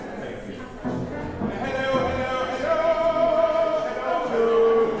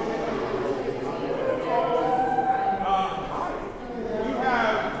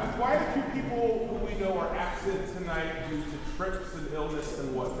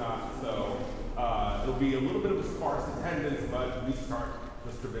whatnot. So it'll be a little bit of a sparse attendance, but we start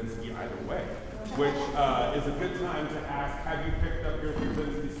Mr. Stravinsky either way, which is a good time to ask, have you picked up your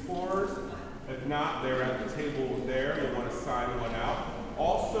Stravinsky scores? If not, they're at the table there. You'll want to sign one out.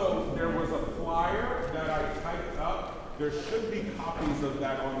 Also, there was a flyer that I typed up. There should be copies of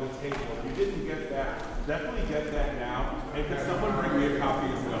that on the table. If you didn't get that, definitely get that now. And can someone bring me a copy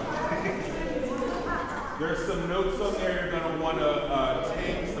as well? There's some notes on there you're going to want to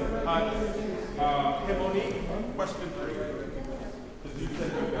take, some cuts. Hey, Monique, question for you. Because you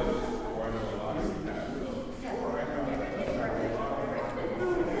said you've got this before. I know a lot of you have. Sure, I know.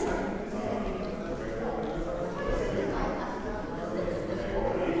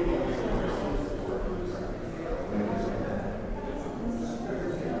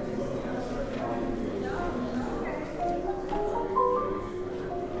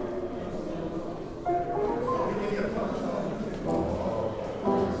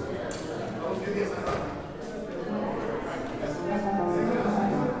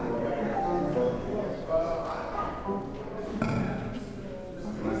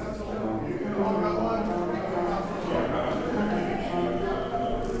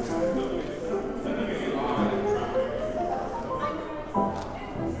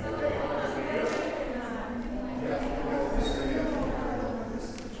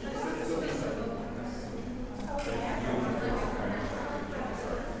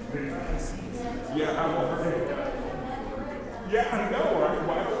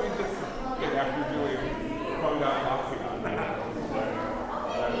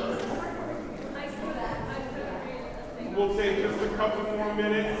 We'll take just a couple more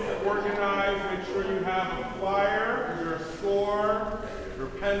minutes to organize. Make sure you have a flyer, your score, your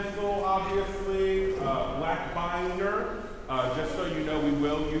pencil, obviously, black binder. Just so you know, we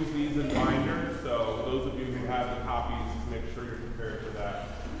will use these in binders. So those of you who have the copies, make sure you're prepared for that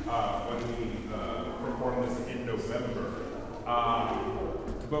when we perform this in November.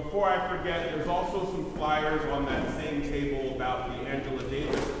 Before I forget, there's also some flyers on that same table about the Angela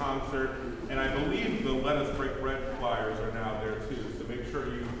Davis concert. And I believe the Let Us Break Bread flyers are now there too. So make sure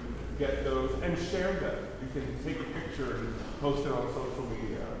you get those and share them. You can take a picture and post it on social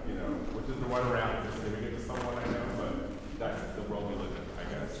media, you know, which is the one around. Just giving it to someone I know, but that's the world we live in, I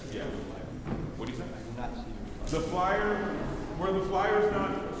guess. Yeah. What do you say? The flyer, were the flyers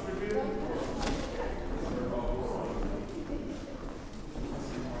not distributed?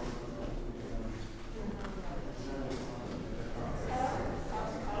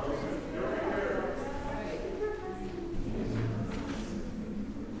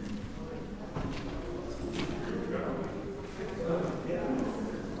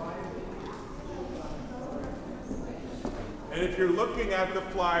 And if you're looking at the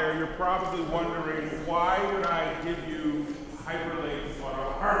flyer, you're probably wondering, why would I give you hyperlinks on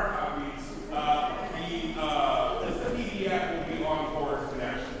our hard copies? This PDF will be on Course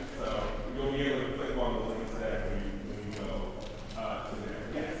Connection, so you'll be able to click on the links there when you go to there.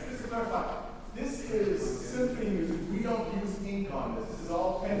 Yes, this is our file. This is symphony music. We don't use ink on this. This is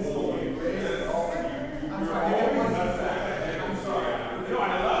all pencil and erase. I'm sorry. No, I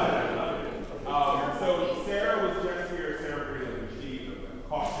love it. So Sarah was just here, Sarah Breland. She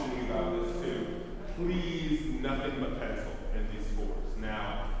cautioned me about this too. Please, nothing but pencil in these scores.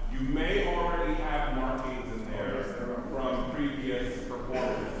 Now, you may already have markings in there from previous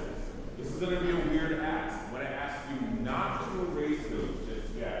performances. This is going to be a weird ask. I'm going to ask you not to erase those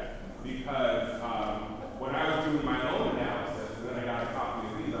just yet, because when I was doing my own analysis, and then I got a copy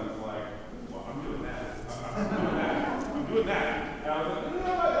of these, I was like,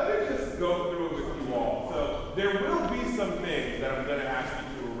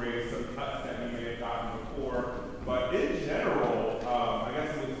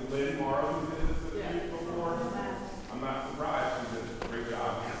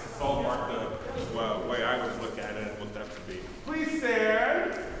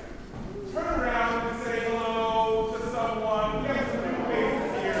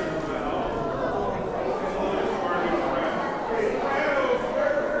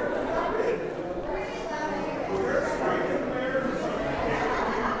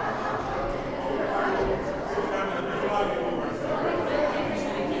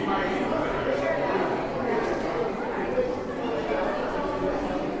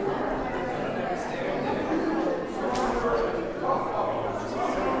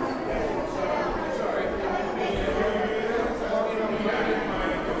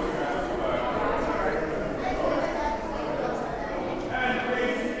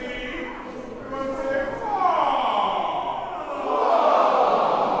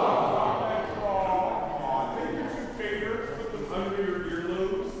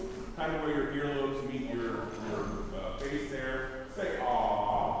 kind of where your earlobes meet your face there. Say "ah."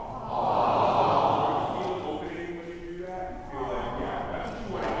 Ah. Feel an opening when you do that. You feel like, yeah, that's what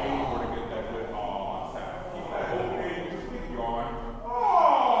you want to aim for to get that good "ah" sound. Keep that opening. Just keep yawn.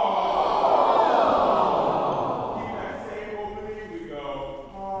 Keep that same opening. We go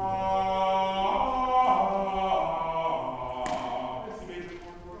This major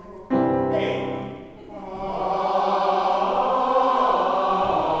chord. Hey.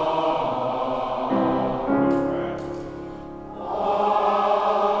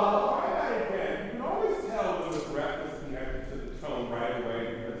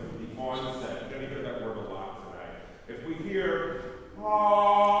 If we hear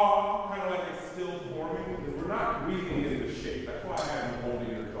kind of like it's still forming, because we're not breathing in the shape. That's why I'm holding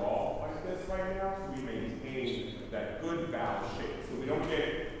your jaw like this right now, so we maintain that good vowel shape. So we don't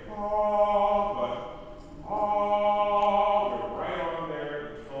get but we're right on there,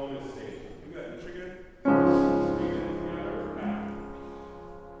 the tone is stable. Give me that pitch again. Breathe in together, out.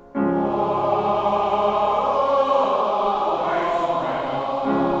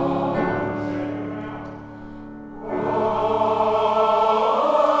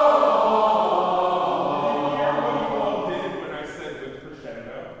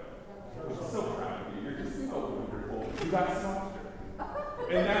 You got softer.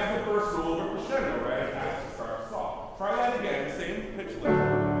 And that's the first rule of a crescendo, right? It has to start soft. Try that again, same pitch level.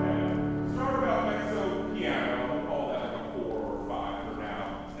 And start about mezzo piano, we'll call that like a 4 or 5 for now.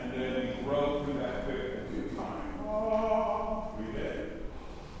 And then we grow through that quick into time. Breathe in.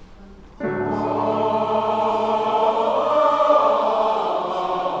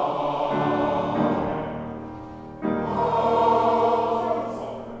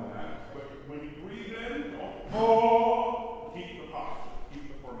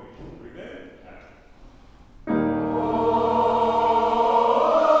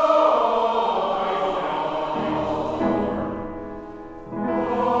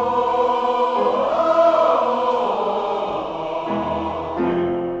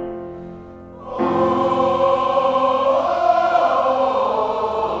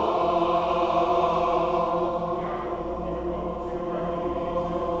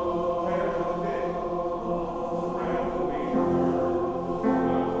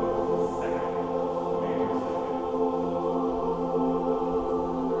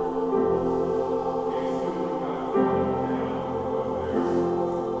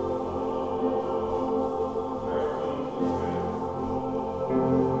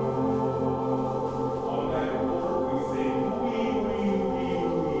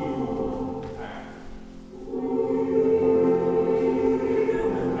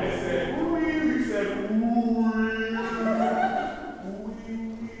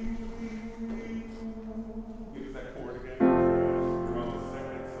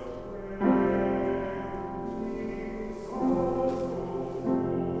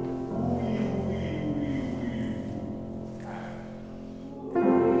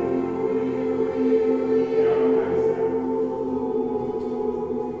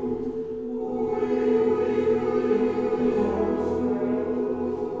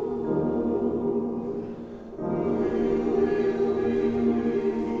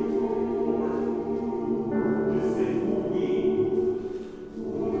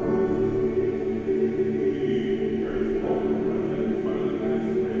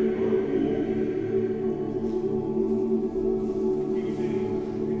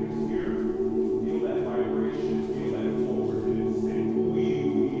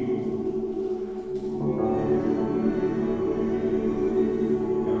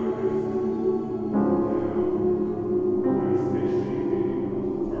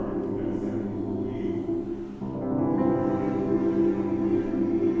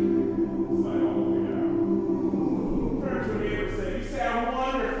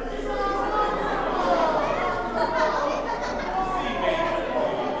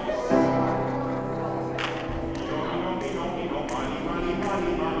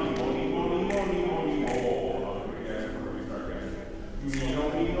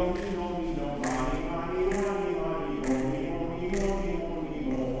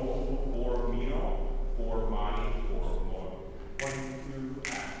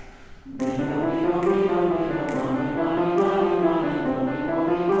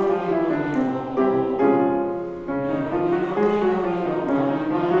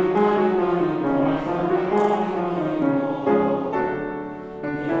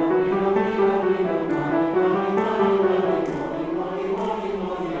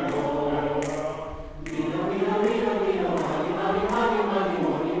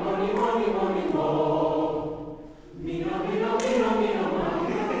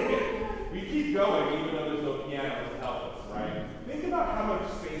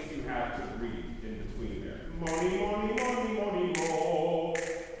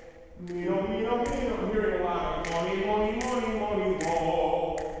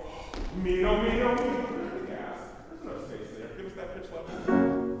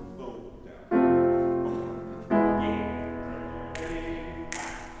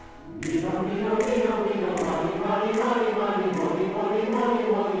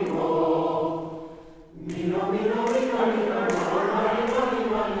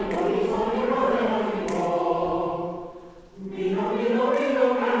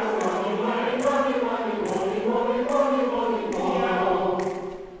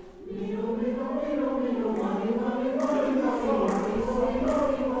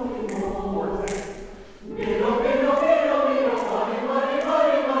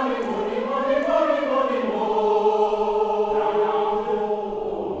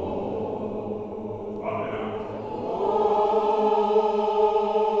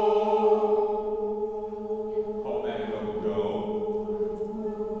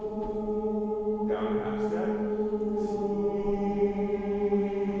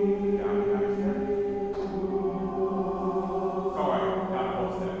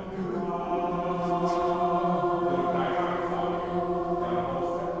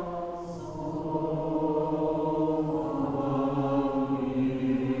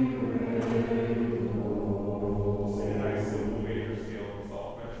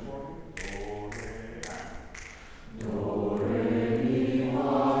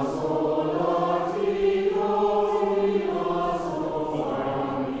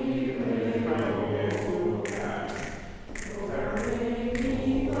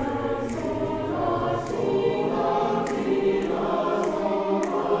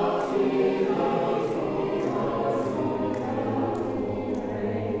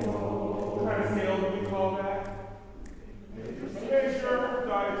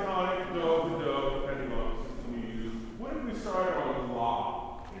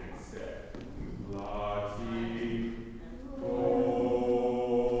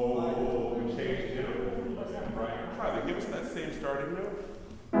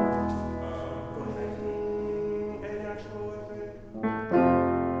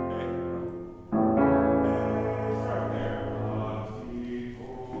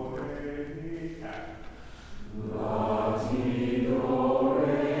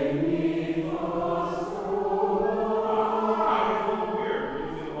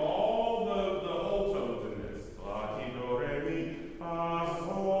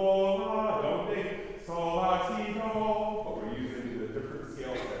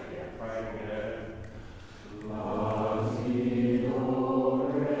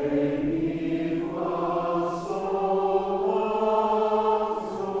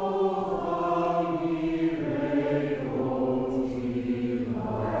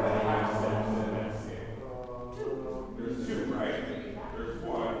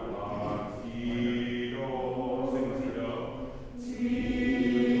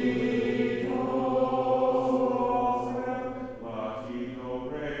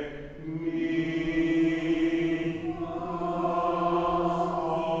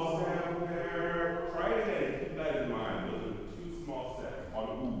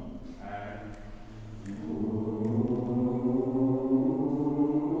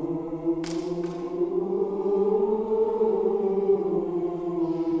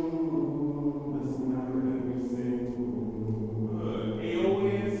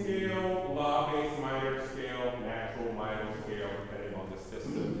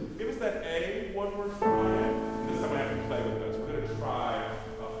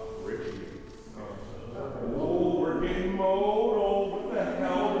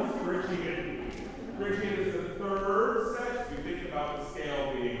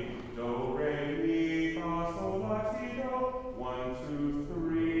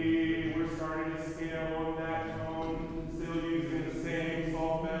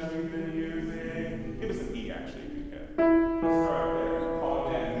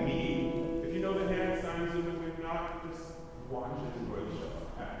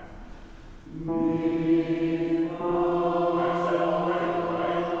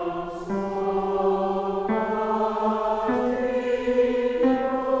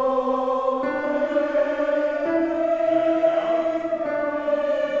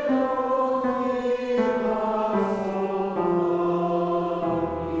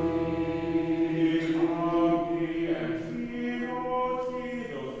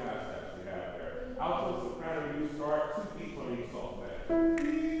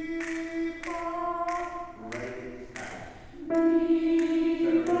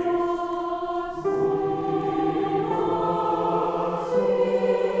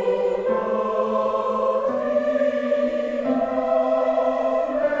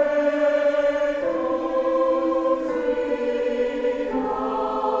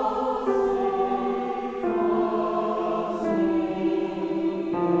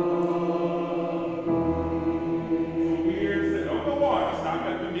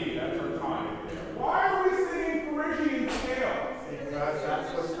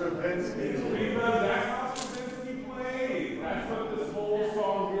 Stravinsky. Because that's how Stravinsky plays. That's what this whole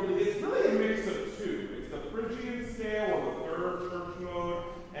song really is. It's really a mix of two. It's the Phrygian scale, or the third church mode,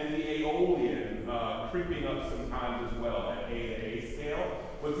 and the Aeolian creeping up sometimes as well at A to A scale.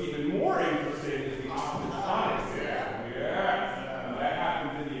 What's even more interesting is the octatonic scale. Yes. That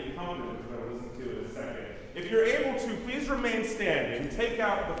happens in the accompaniment, which we're going to listen to in a second. If you're able to, please remain standing. Take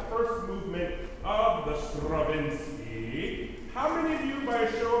out the first movement of the Stravinsky. How many of you, by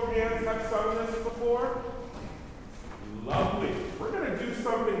a show of hands, have sung this before? Lovely. We're going to do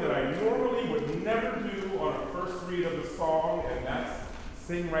something that I normally would never do on a first read of the song, and that's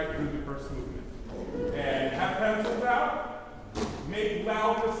sing right through the first movement. And have pencils out. Make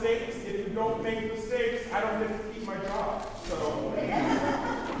loud mistakes. If you don't make mistakes, I don't get to keep my job. So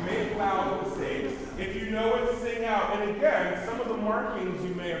make loud mistakes. If you know it, sing out. And again, some of the markings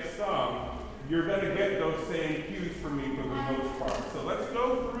you may have sung, you're going to get those same cues from me for the most part. So let's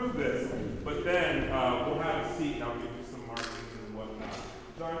go through this, but then we'll have a seat and I'll give you some markings and whatnot.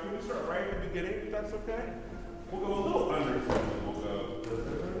 John, can we start right at the beginning, if that's okay? We'll go a little under tone. We'll go.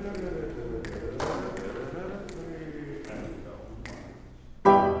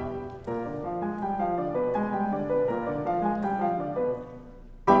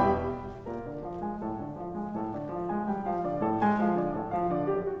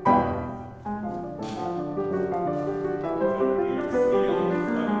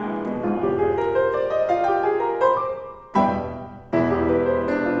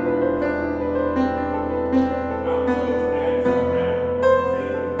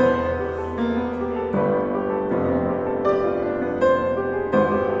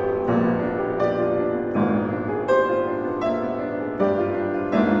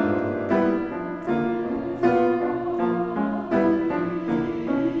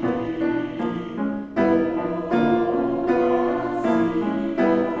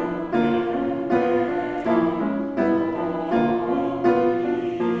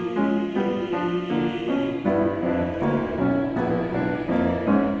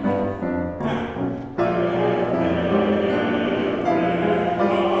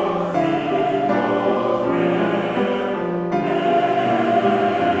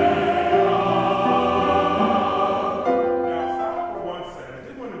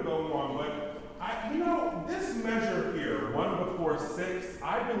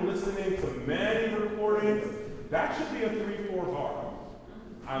 That should be a 3/4 bar.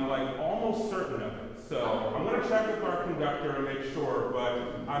 I'm like almost certain of it. So I'm going to check with our conductor and make sure, but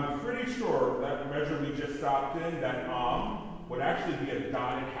I'm pretty sure that measure we just stopped in, that would actually be a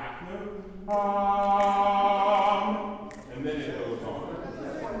dotted half note. And then it goes on.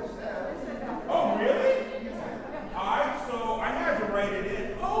 Oh, really? So I had to write it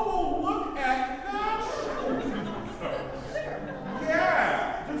in. Oh, well, look at that.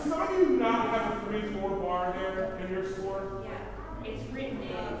 Yeah. Do some of you not have a 3/4 bar there in your score? Yeah. It's written in.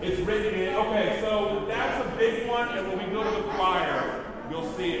 It's written in. Okay, so that's a big one, and when we go to the flyer,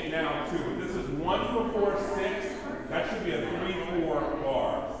 you'll see it now too. But this is 1 4 6. That should be a 3/4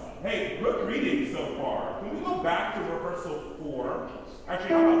 bar. Hey, good reading so far. Can we go back to rehearsal 4?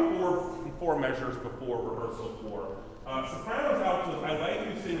 Actually, how about four measures before rehearsal 4? Sopranos, altos, I like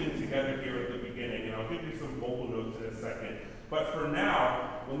you singing together here at the beginning, and I'll give you some vocal notes in a second. But for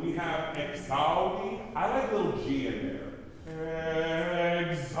now, when we have exaldi, I like a little G in there.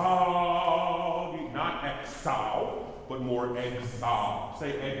 Exaldi, not exal, but more exal.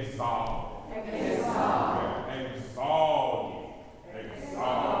 Say exal. Exal. Exaldi.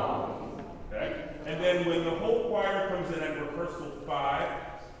 Exaldi. Okay? And then when the whole choir comes in at rehearsal 5,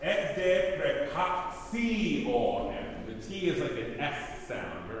 et de precationem. The T is like an S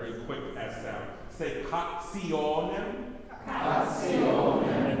sound, very quick S sound. Say cationem.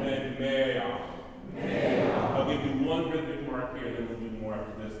 And then mea. I'll give you one rhythmic mark here, then we'll do more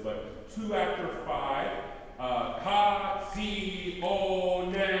after this, but 2 after 5. Cationem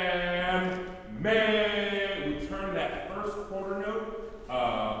mea. We turn that first quarter note,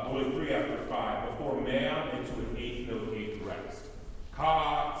 only 3 after 5, before mea into an 8th note, 8th rest.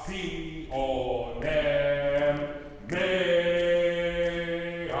 Cationem mea.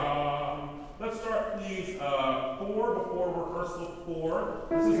 Let's start these 4 before rehearsal 4.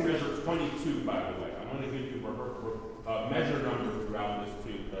 This is measure 22, by the way. I'm going to give you measure numbers throughout this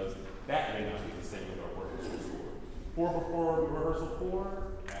too, because that may not be the same with our rehearsal score. 4 before rehearsal 4.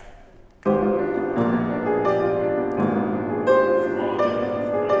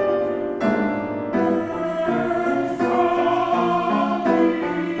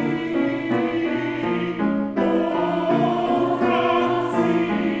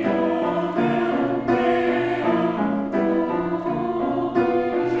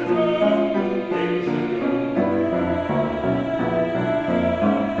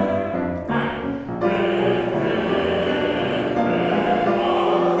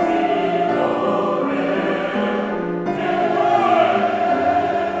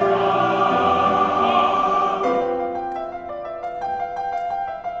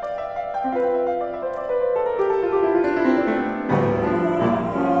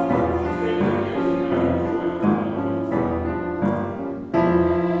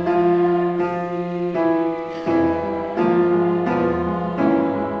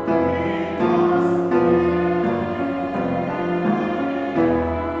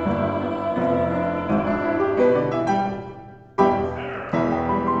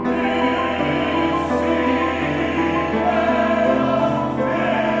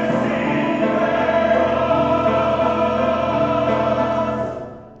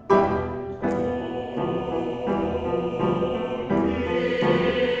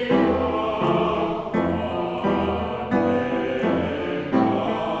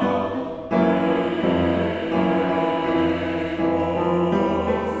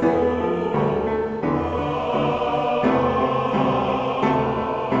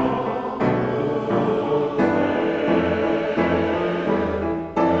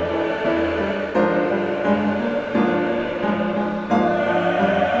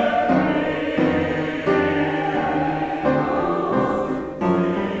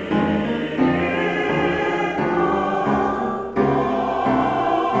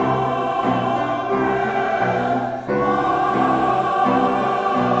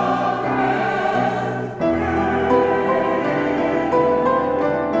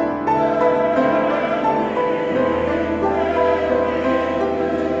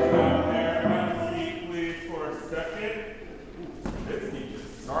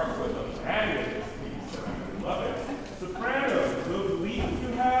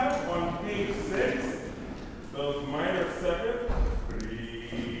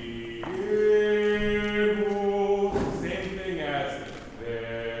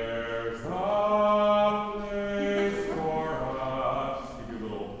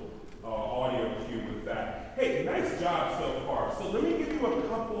 job so far. So let me give you a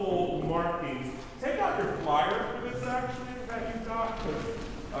couple markings. Take out your flyer for this actually that you got,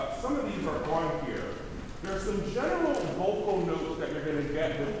 because some of these are on here. There's some general vocal notes that you're going to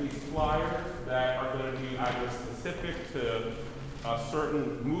get with these flyers that are going to be either specific to a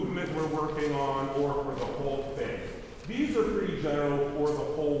certain movement we're working on or for the whole thing. These are pretty general for the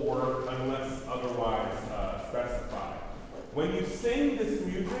whole work unless otherwise specified. When you sing this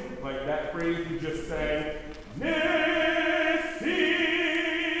music, like that phrase you just sang, ne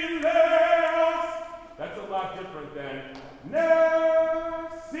si leos, that's a lot different than ne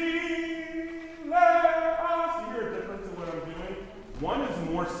si leos. You hear a difference in what I'm doing? One is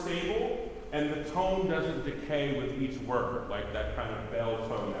more stable, and the tone doesn't decay with each word, like that kind of bell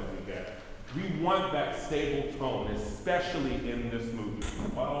tone that we get. We want that stable tone, especially in this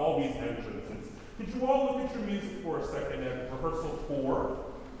movement, by all these entrances. Could you all look at your music for a second at rehearsal 4?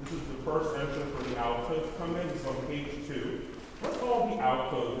 This is the first entrance where the altos come in. It's on page 2. Let's all be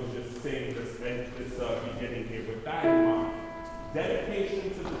altos and just sing this beginning here with that in mind. Dedication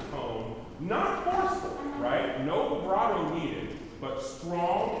to the tone, not forceful, right? No vibrato needed, but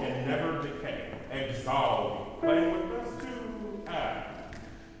strong and never decay. Exalt. Playing with us too.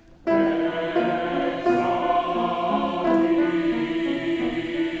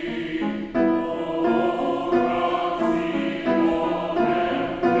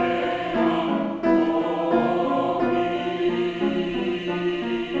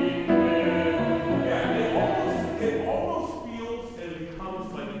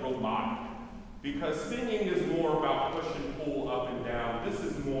 Because singing is more about push and pull up and down. This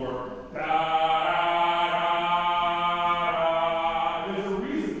is more da, da, da. There's a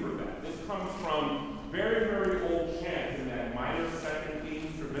reason for that. This comes from very, very old chants in that minor second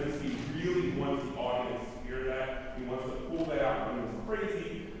theme. Stravinsky really wants the audience to hear that. He wants to pull that out from this crazy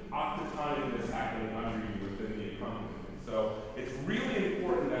octaton that's happening under you within the accompaniment. So it's really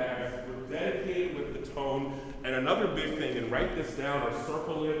important that as we're dedicated with the tone. And another big thing, and write this down or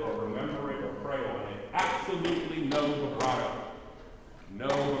circle it or remember it or pray on it, absolutely no vibrato. No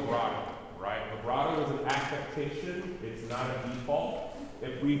vibrato, right? Vibrato is an affectation, it's not a default.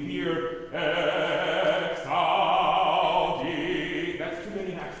 If we hear exaldi, that's too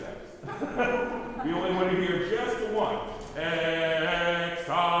many accents. We only want to hear just the one. Exaldi,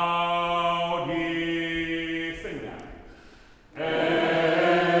 sing that.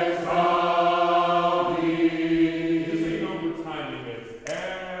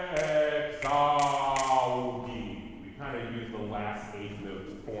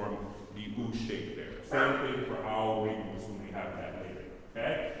 Same thing for our wings when we have that later,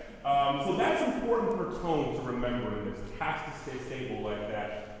 okay? So that's important for tone to remember in this. It has to stay stable like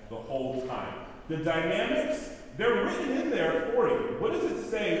that the whole time. The dynamics, they're written in there for you. What does it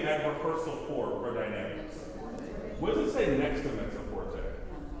say at rehearsal 4 for dynamics? What does it say next to mezzo forte?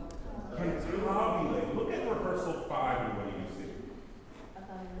 Cantabile. Look at rehearsal 5 and what do you see?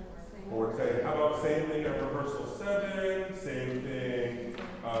 Forte. How about same thing at rehearsal 7? Same thing.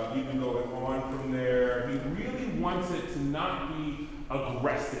 Even going on from there. He really wants it to not be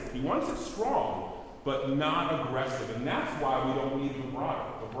aggressive. He wants it strong, but not aggressive. And that's why we don't need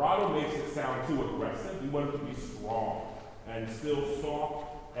vibrato. Vibrato makes it sound too aggressive. We want it to be strong and still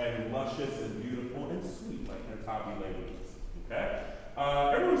soft and luscious and beautiful and sweet, like Cantabile is. Okay?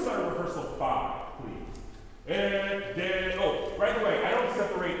 Everyone start rehearsal 5, please. Et, de, oh, right away, I don't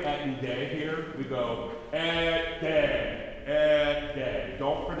separate et and de here. We go et, de.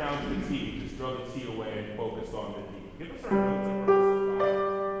 Don't pronounce the T, just throw the T away and focus on the D. Give us our notes at rehearsal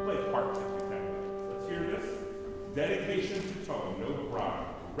 5. Play parts if you can. Let's hear this. Dedication to tone, no vibrato.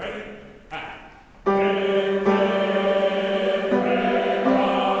 Ready? Act.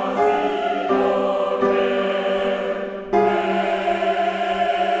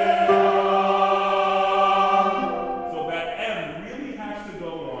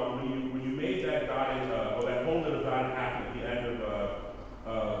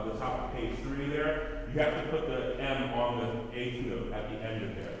 You have to put the M on the 8th note at the end of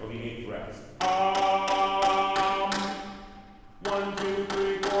there, or the 8th rest. 1, 2,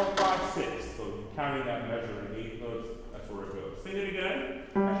 3, 4, 5, 6. So counting that measure in 8 notes, that's where it goes. Sing it again.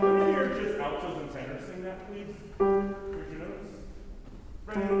 Actually, let me hear just altos and tenors sing that, please. Here's your notes.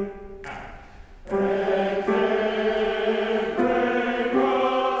 Ready? Act.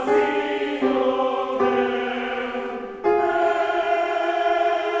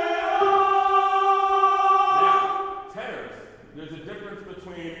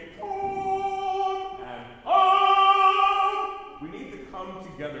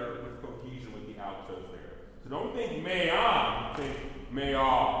 Don't think may on, think may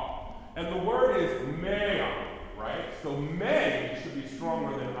all. And the word is may on, right? So may should be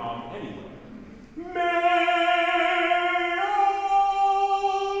stronger than anyway. May,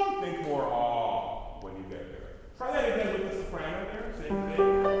 think more when you get there. Try that again with the soprano there, same thing.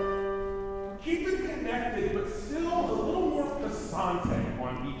 Keep it connected, but still a little more passante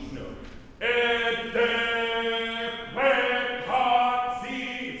on each note.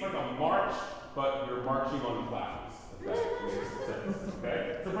 It's like a march, but you're marching on clouds. If that makes sense.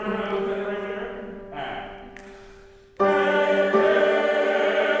 Okay? Soprano right there.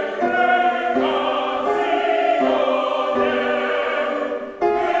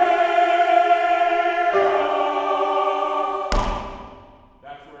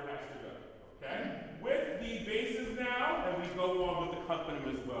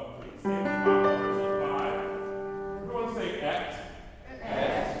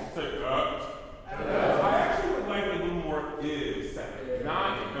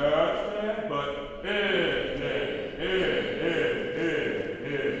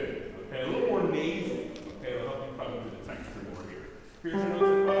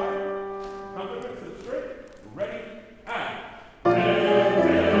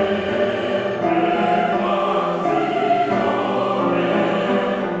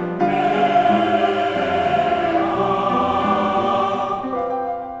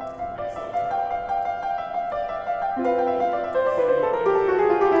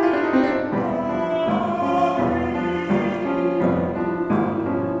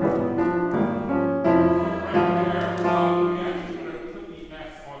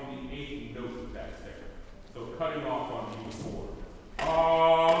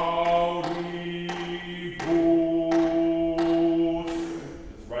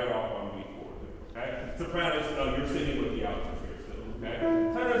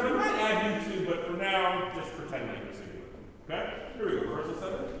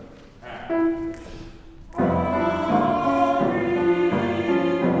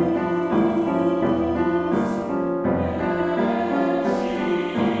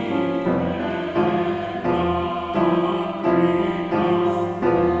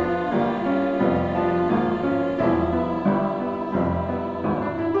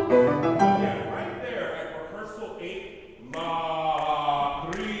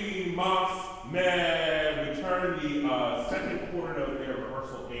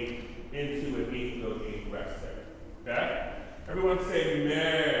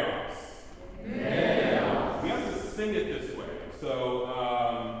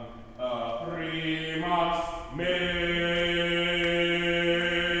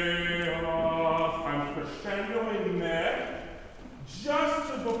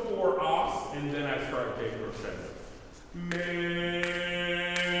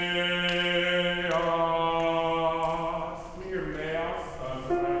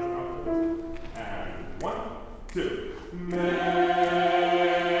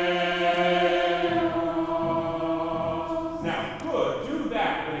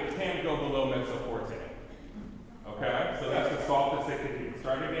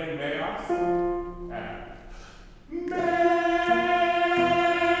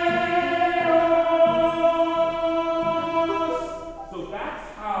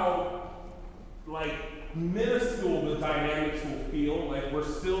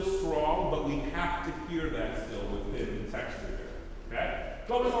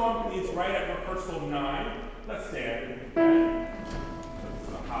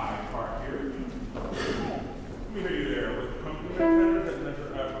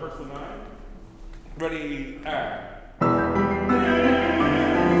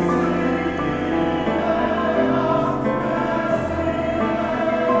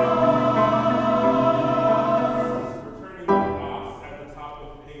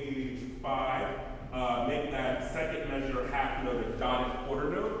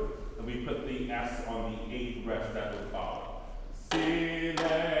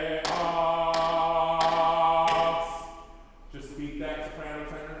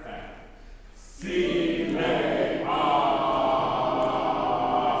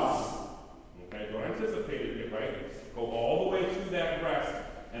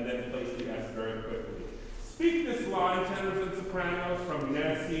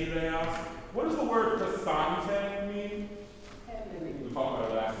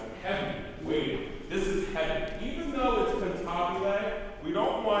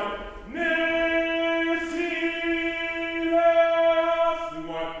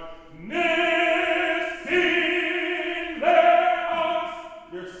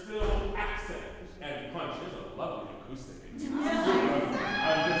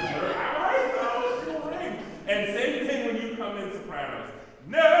 And same thing when you come in sopranos.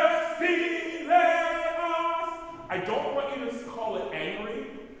 Nurse,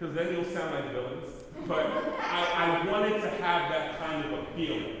 because then you'll sound like villains. But I wanted to have that kind of a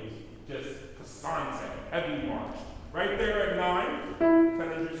feeling, just passante, heavy march. Right there at 9,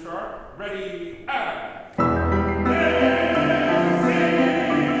 tenors you start. Ready, act.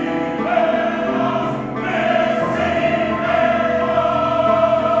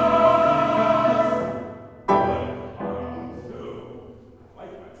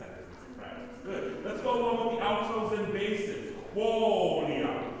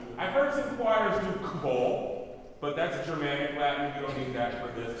 I've heard some choirs do quo, but that's Germanic Latin. We don't need that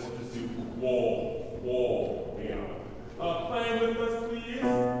for this. We'll just do quo, playing with us, please.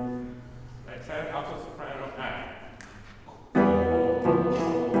 Next hand, alto soprano, act.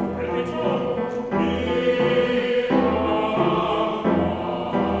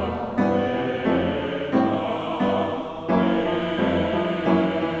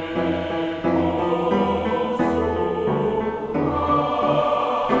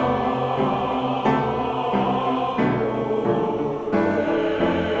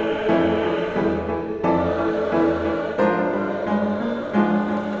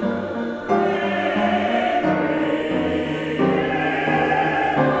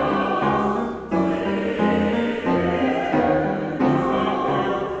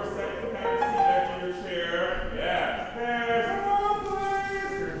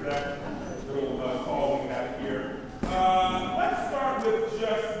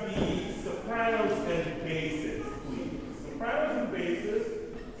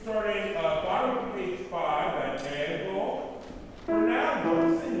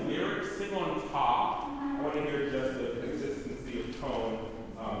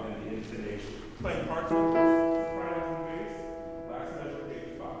 Playing parts with us, sopranos and bass,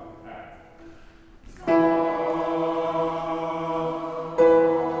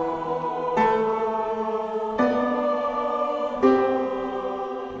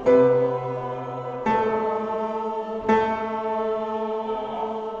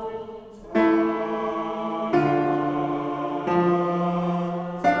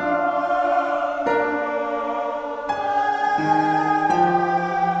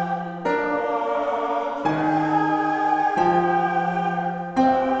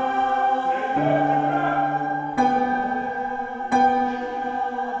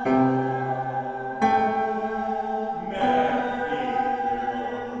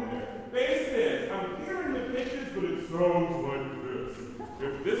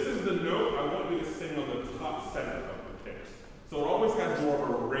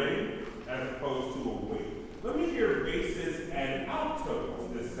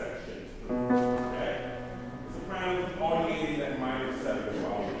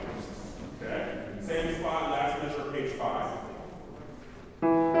 last measure, page 5,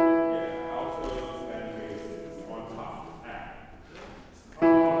 act.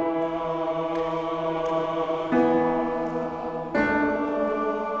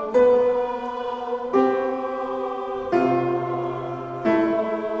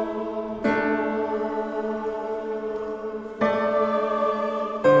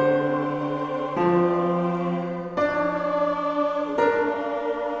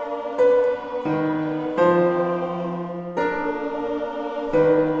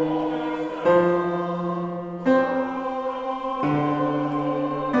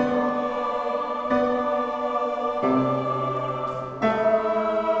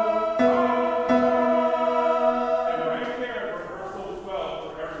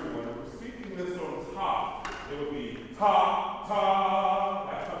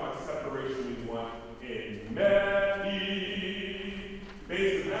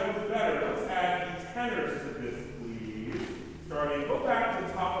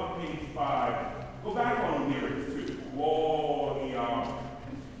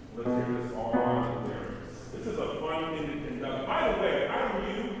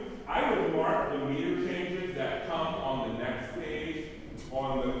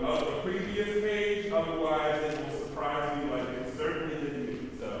 Otherwise, it will surprise you like it certainly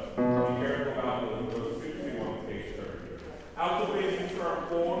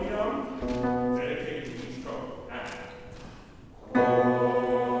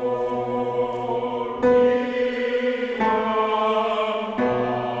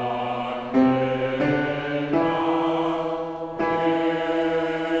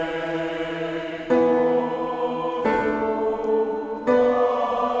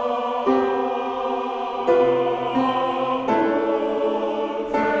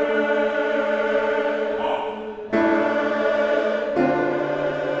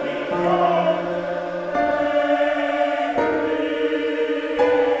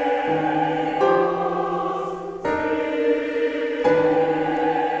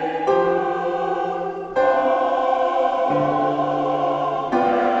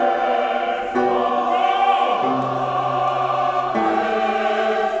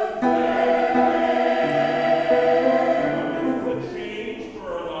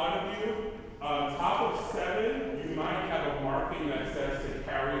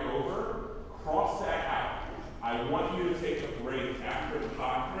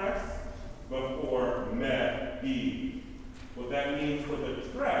before me. What that means for the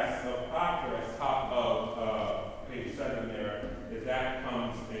dress of patres, top of page 7 there, is that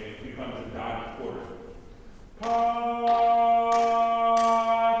becomes a dotted quarter.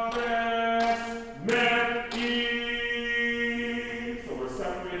 Patres me. So we're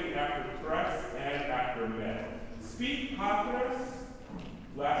separating after tres and after me. Speak patres.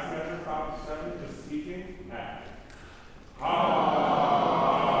 Last measure, top of 7, just speaking at.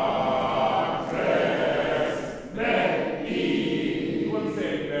 Patres me. You want to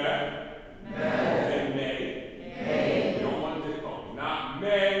say me? Say me. You don't want to diphthong. Not me.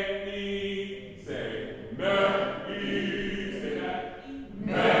 Say me. Say that.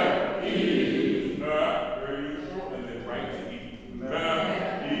 Me. Very usual. And then right to E. Me.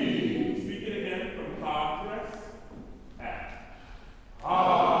 Speak it again from patres at.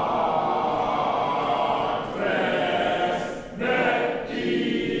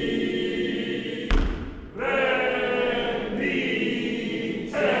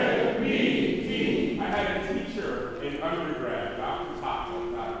 Undergrad, Dr. Taco,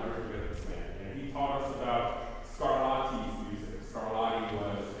 God, I'll never forget this man, and he taught us about Scarlatti's music. Scarlatti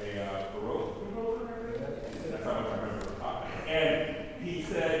was a Baroque composer, I think? That's how much I remember the topic. And he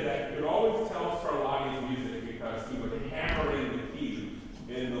said that you could always tell Scarlatti's music because he would hammer in the key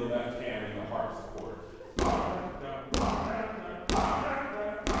in the left hand in the harpsichord.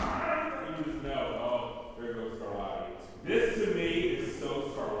 You just know, oh, there goes Scarlatti. This to me is so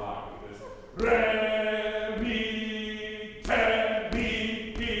Scarlatti. This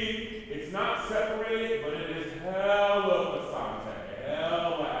it's not separated, but it is hella passante,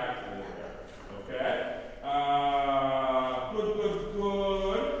 hella active there. Okay?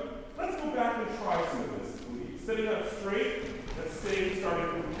 Good. Let's go back and try some of this, please. Sitting up straight, let's sing starting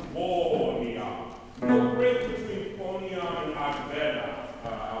from Ponia. No break between Ponia and Avena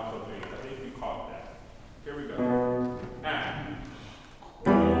alto bass. I think you caught that. Here we go. And.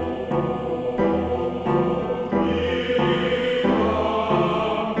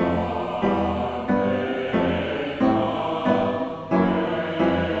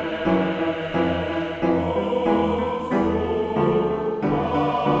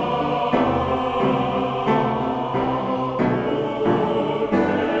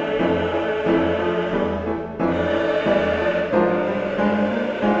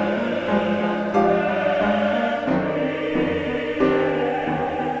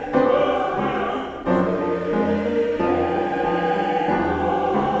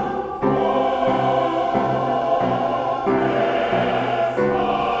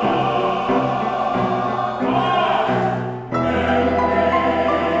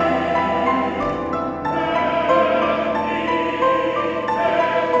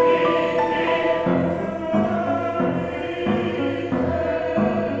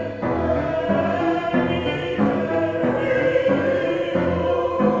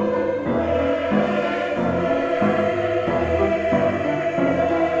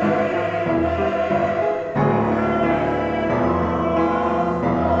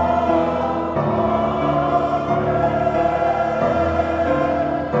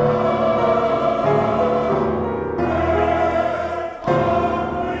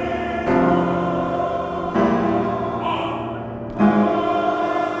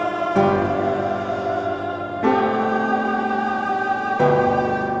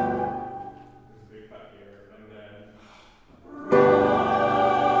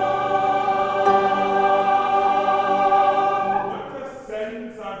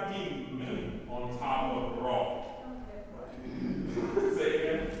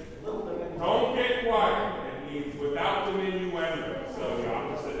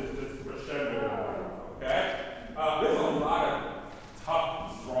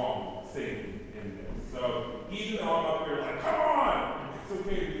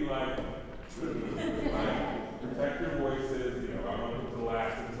 Protect your voices, I'm going to put the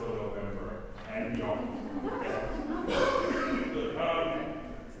last until November, and y'all.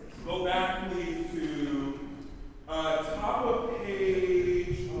 Go back, please, to top of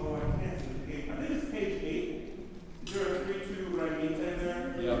page, I can't see the page, I think it's page 8. Is there a 3-2 Ramite there?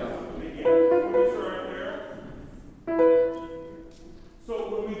 Yeah. Right there. So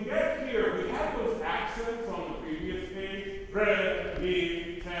when we get here, we have those accents on the previous page. Re, mi,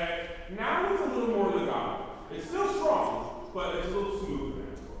 te. Now it's a little more legato. It's still strong, but it's a little smooth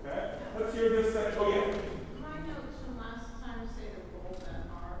now, okay? Let's hear this section. Oh, yeah. My notes from last time say to roll that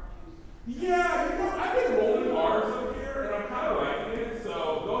R. Yeah, I've been rolling R's up here, and I'm kind of liking it, so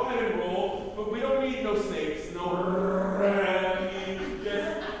go ahead and roll. But we don't need no snakes, no re,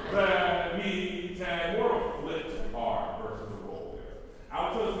 just re, mi, te. More of a flipped R versus a roll there.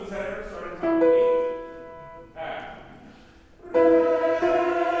 Altos and tenors, starting top 8.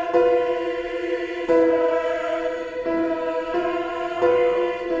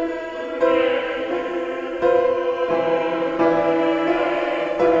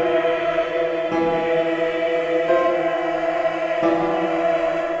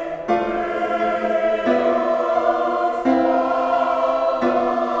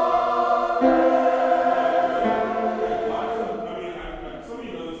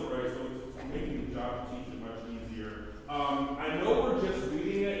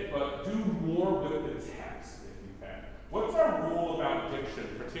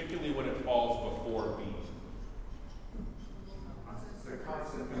 Particularly when it falls before B. The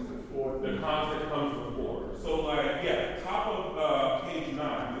constant comes before. The constant comes before. So like, yeah, top of page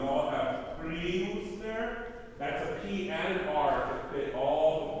 9, we all have prius there. That's a P and an R to fit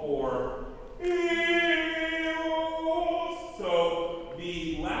all before prius. So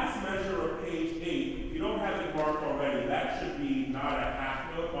the last measure of page 8, if you don't have it marked already, that should be not a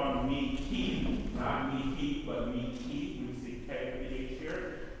half note on me key, not me key, but me key. You see K and the H here.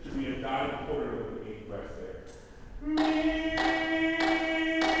 Should be a dotted quarter with the 8 rest there.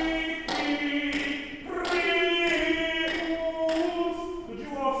 Could you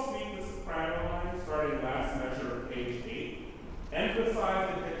all speak the soprano line starting last measure of page 8? Emphasize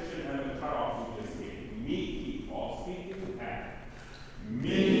the diction and the cutoff we just gave. Me keep, all speaking at.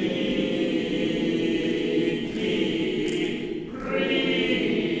 Me keep,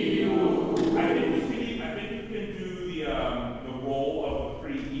 I think you can do the roll of the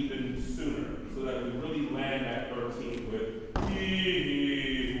pre even sooner, so that we really land at 13 with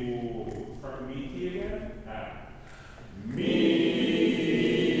start with me key again. Me.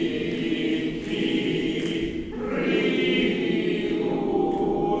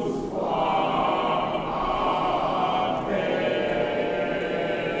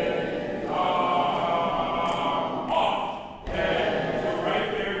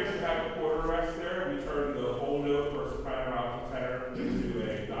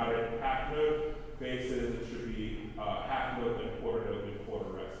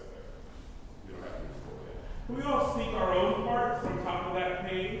 Can we all speak our own parts from top of that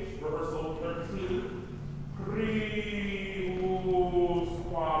page? Rehearsal 13.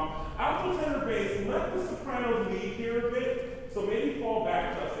 Alto, tenor, bass. Let the sopranos lead here a bit. So maybe fall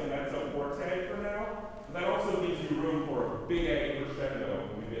back to us in mezzo forte for now. That also leaves you room for a big A crescendo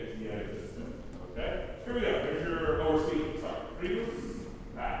when we get to the end of this thing. Okay? Here we go. Here's your OSC. Sorry. Prius.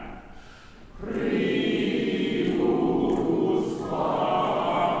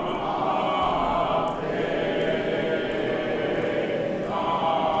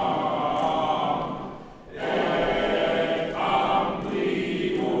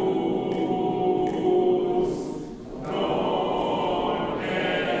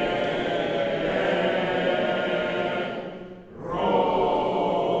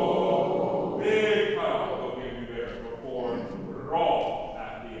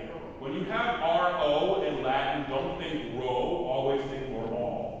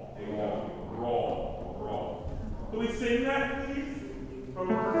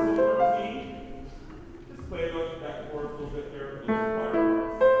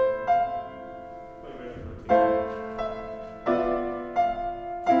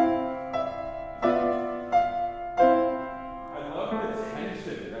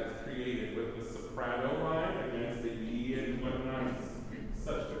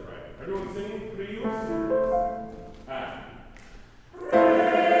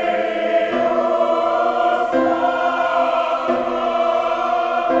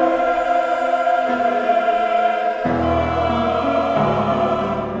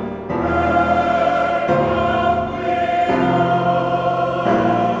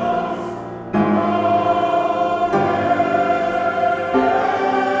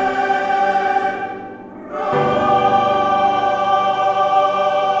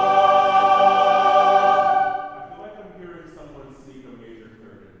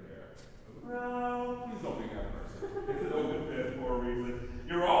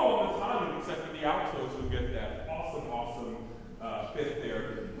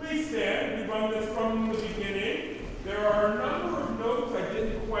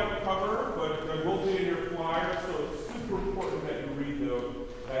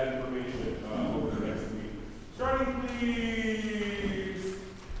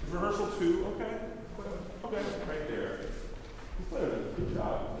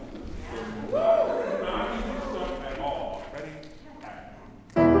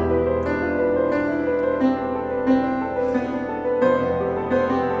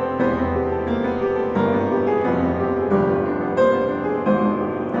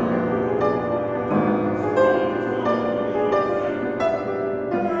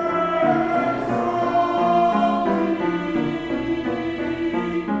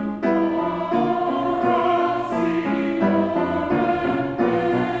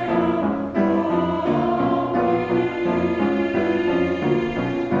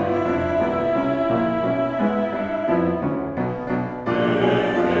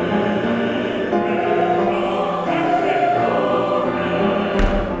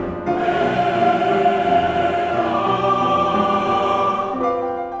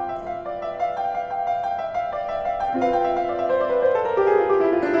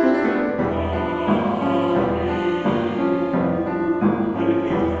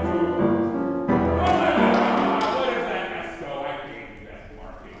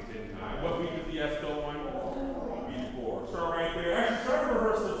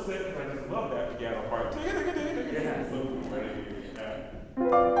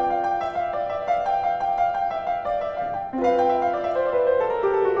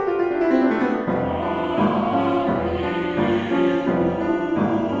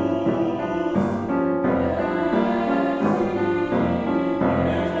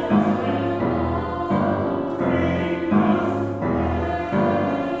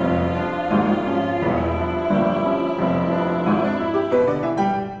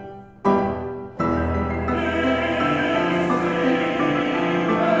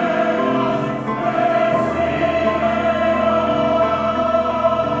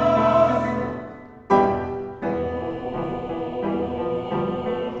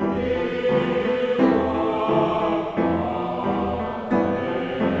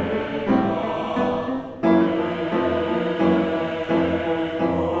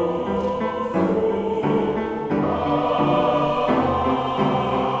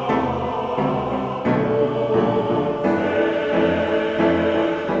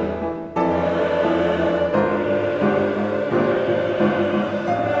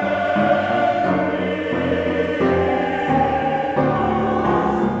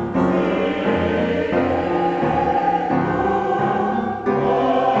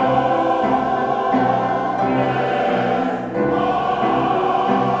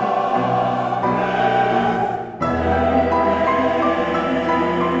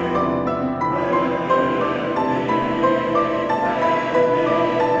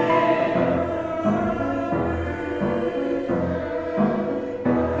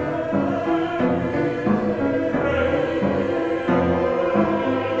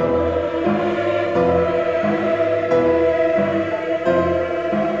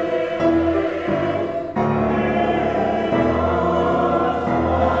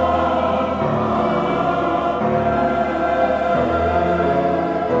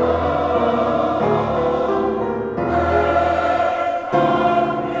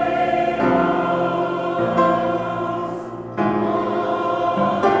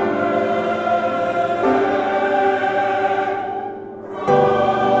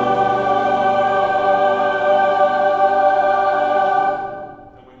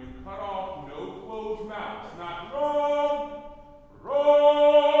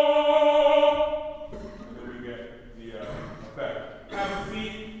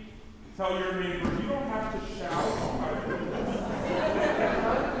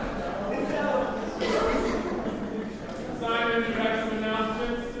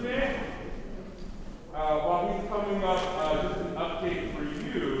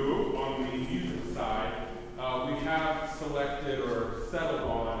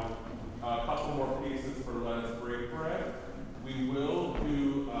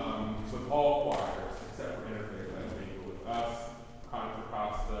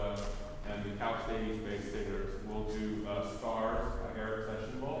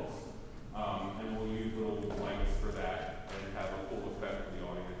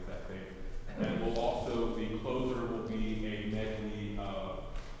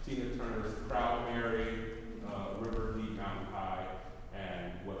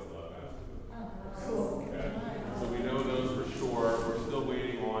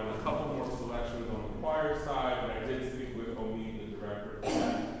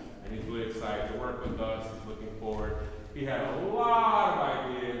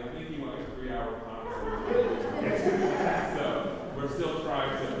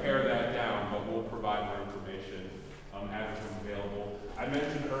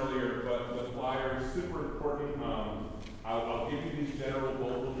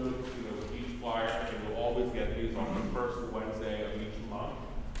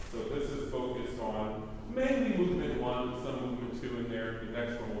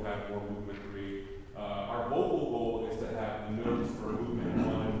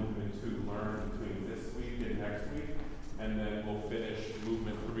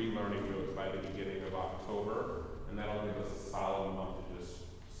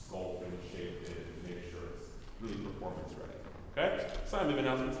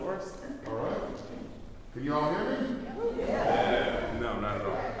 Announcements for us? All right. Can you all hear me? Yeah. No, not at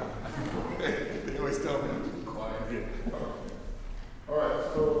all. They always tell me to be quiet. All right,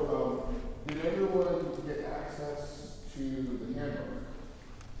 so did everyone get access to the handbook?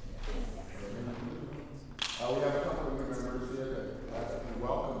 We have a couple of new members here that have to be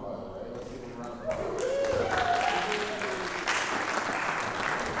welcome, by the way. Let's give them a round of applause.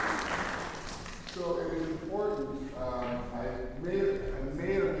 So it is important. I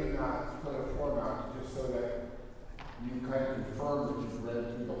may or may not put a form out just so that you kind of confirm that you've read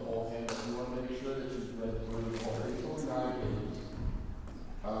through the whole handbook. You want to make sure that you've read through the whole. It's only 9 pages.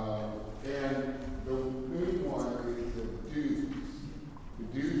 And the big one is the duties.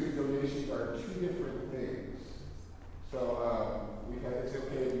 So it's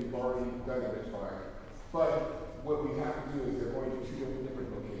okay, we've already done it, it's fine. But what we have to do is they're going to two different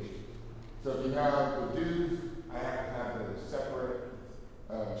locations. So if you have the dues, I have to have the separate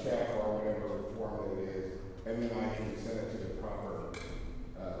check or whatever form that it is, and then I can send it to the proper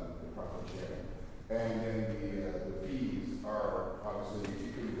check. And then the fees are obviously,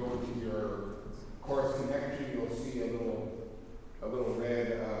 you can go to your course connection, you'll see a little red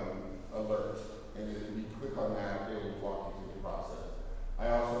alert, and then if you click on that, it will walk you through the process. I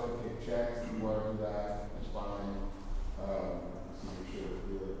also can take checks if you want to do that, that's fine. So make sure to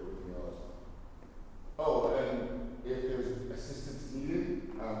do everything else. Oh, and if there's assistance needed,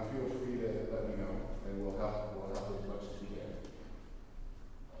 feel free to let me know, and we'll help as much as we can.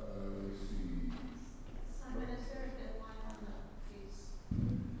 Let me see. Simon, is there a deadline on the fees?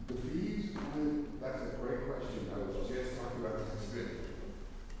 The fees, that's a great question. I was just talking about this today.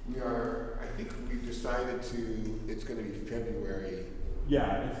 I think we've decided it's going to be February.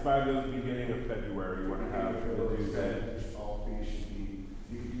 Yeah, it's by the beginning of February. You want to have the due date. All fees should be,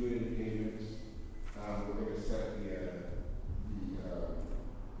 you can do it in payments. We're going to set the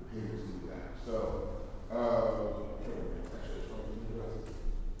payments to do that. So, so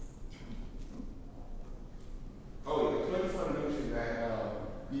I just want to mention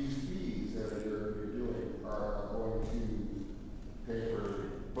that these fees that you're doing are going to pay for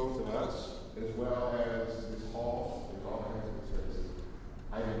both of us as well as this hall. There's all kinds of expenses.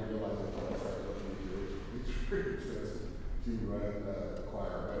 I didn't realize that until I started looking into it. It's pretty expensive to run a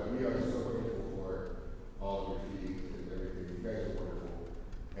choir, but we are so grateful for all of your fees and everything. You guys are wonderful.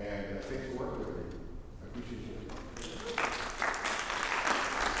 And thanks for working with me. I appreciate you.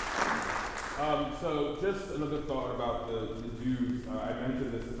 So just another thought about the dues. I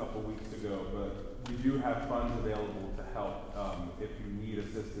mentioned this a couple weeks ago, but we do have funds available to help if you need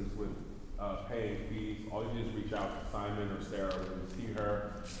assistance with paying fees. All you do is reach out to Simon or Sarah and see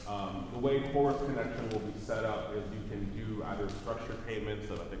her. The way Chorus Connection will be set up is you can do either structured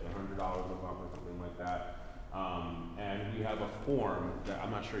payments of I think $100 a month or something like that. And we have a form that I'm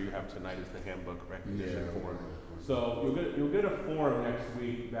not sure you have tonight is the handbook recognition form. So you'll get a form next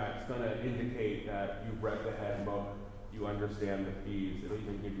week that's going to indicate that you've read the handbook, you understand the fees. It'll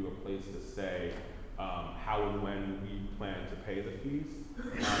even give you a place to say how and when we plan to pay the fees.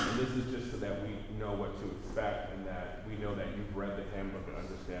 And this is just so that we know what to expect and that we know that you've read the handbook and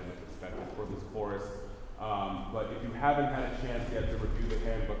understand what's expected for this course. But if you haven't had a chance yet to review the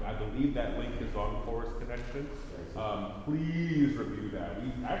handbook, I believe that link is on Chorus Connection. Please review that.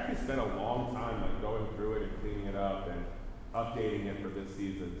 We actually spent a long time going through it and cleaning it up and updating it for this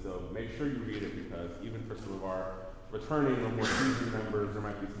season. So make sure you read it because even for some of our returning or more seasoned members, there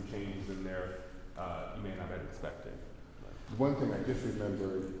might be some changes in there you may not have expected. One thing I just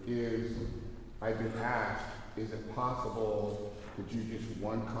remembered is I've been asked, is it possible to do just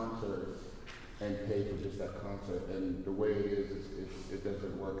one concert and pay for just that concert? And the way it is it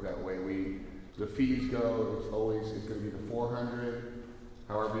doesn't work that way. The fees go, it's going to be the $400,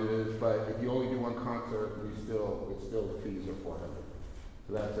 however it is. But if you only do one concert, it's still the fees are $400.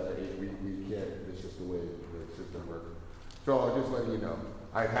 So that's we can't. It's just the way the system works. So I'll just let you know.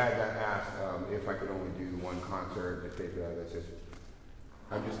 I've had that asked if I could only do one concert and pay for that.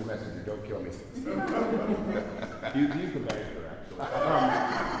 I'm just a messenger. Don't kill me. He's the banker, actually.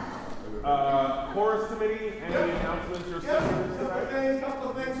 Chorus committee, any announcements or sessions tonight?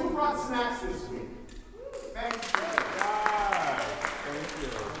 Couple of things. Who brought snacks this week? Thank you. Thank you.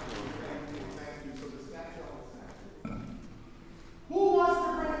 Thank you. So the snacks are all snacks. Who wants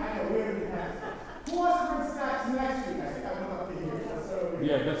to bring? I know we haven't had. Who wants to bring snacks next week? I think I went up to here. So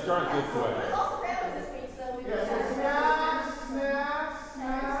yeah, let's start this way. There's also rabbits this week, so we yeah, so snacks.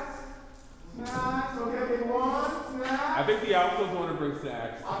 Okay, they want snacks. I think the outfields want to bring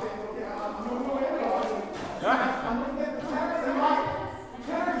snacks. I'm going to get the parents in my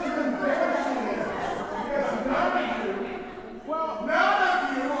parents are embarrassing me. Because none of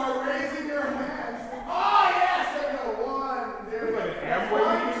you are raising your hands. Oh, yes, there you go. One. There you go.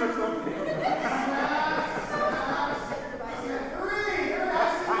 Amway meeting or something? Three.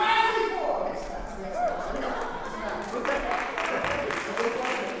 That's fancy for.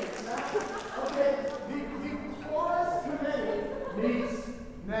 Okay, the chorus committee meets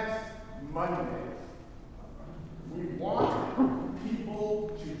next Monday. We want people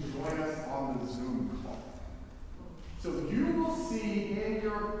to join us on the Zoom call. So you will see in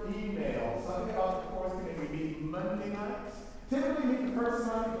your email something about the course committee. We meet Monday nights. Typically meet the first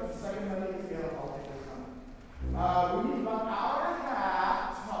Monday, but the second Monday is the other holiday time. We meet about an hour and a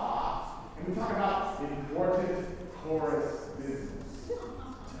half tops, and we talk about important chorus business.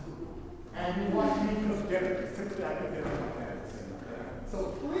 And we want you to get typically I could get on my head. So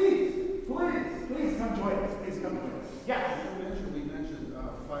please come join us. Please come join us. Yes. We mentioned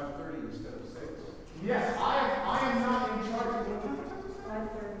 5:30 instead of 6. Yes, I am not in charge of what time.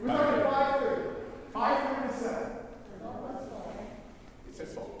 5:30. We're talking 5:30. 5:30 to 7. It says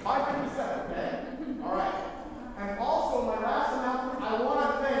 5:30 to 7, okay? All right. And also, my last announcement, I want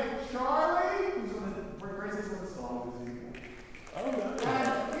to thank Charlie, who's going to grace us with a song this evening. And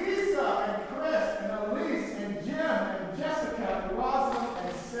Isa, and Chris, and Elise, and Jim, and Jessica, and Rosalind,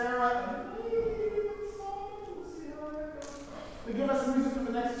 and Sarah, and to give us music for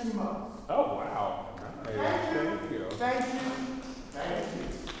the next 2 months. Oh, wow. Nice. Thank you. Thank you. Thank you.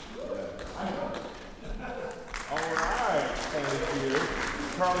 I know. All right. Thank you.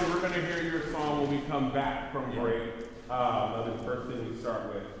 Charlie, we're going to hear your song when we come back from break. That'll be the first thing we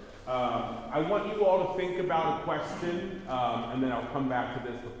start with. I want you all to think about a question, and then I'll come back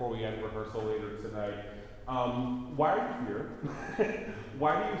to this before we end rehearsal later tonight. Why are you here?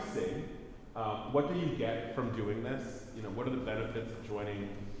 Why do you sing? What do you get from doing this? You know, what are the benefits of joining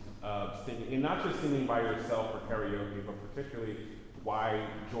singing? And not just singing by yourself or karaoke, but particularly why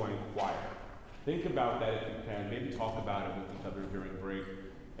join choir? Think about that if you can. Maybe talk about it with each other during break.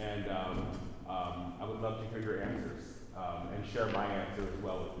 And I would love to hear your answers and share my answer as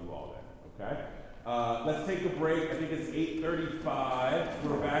well with you all then, okay? Let's take a break. I think it's 8:35.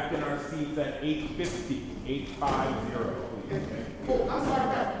 We're back in our seats at 8:50. 8:50, please. Oh, I'm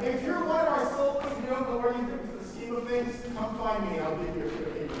sorry, Pat. If you're one of our soul, you don't know where you fit into the scheme of things, come find me. I'll give you a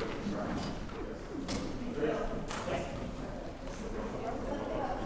quick intro.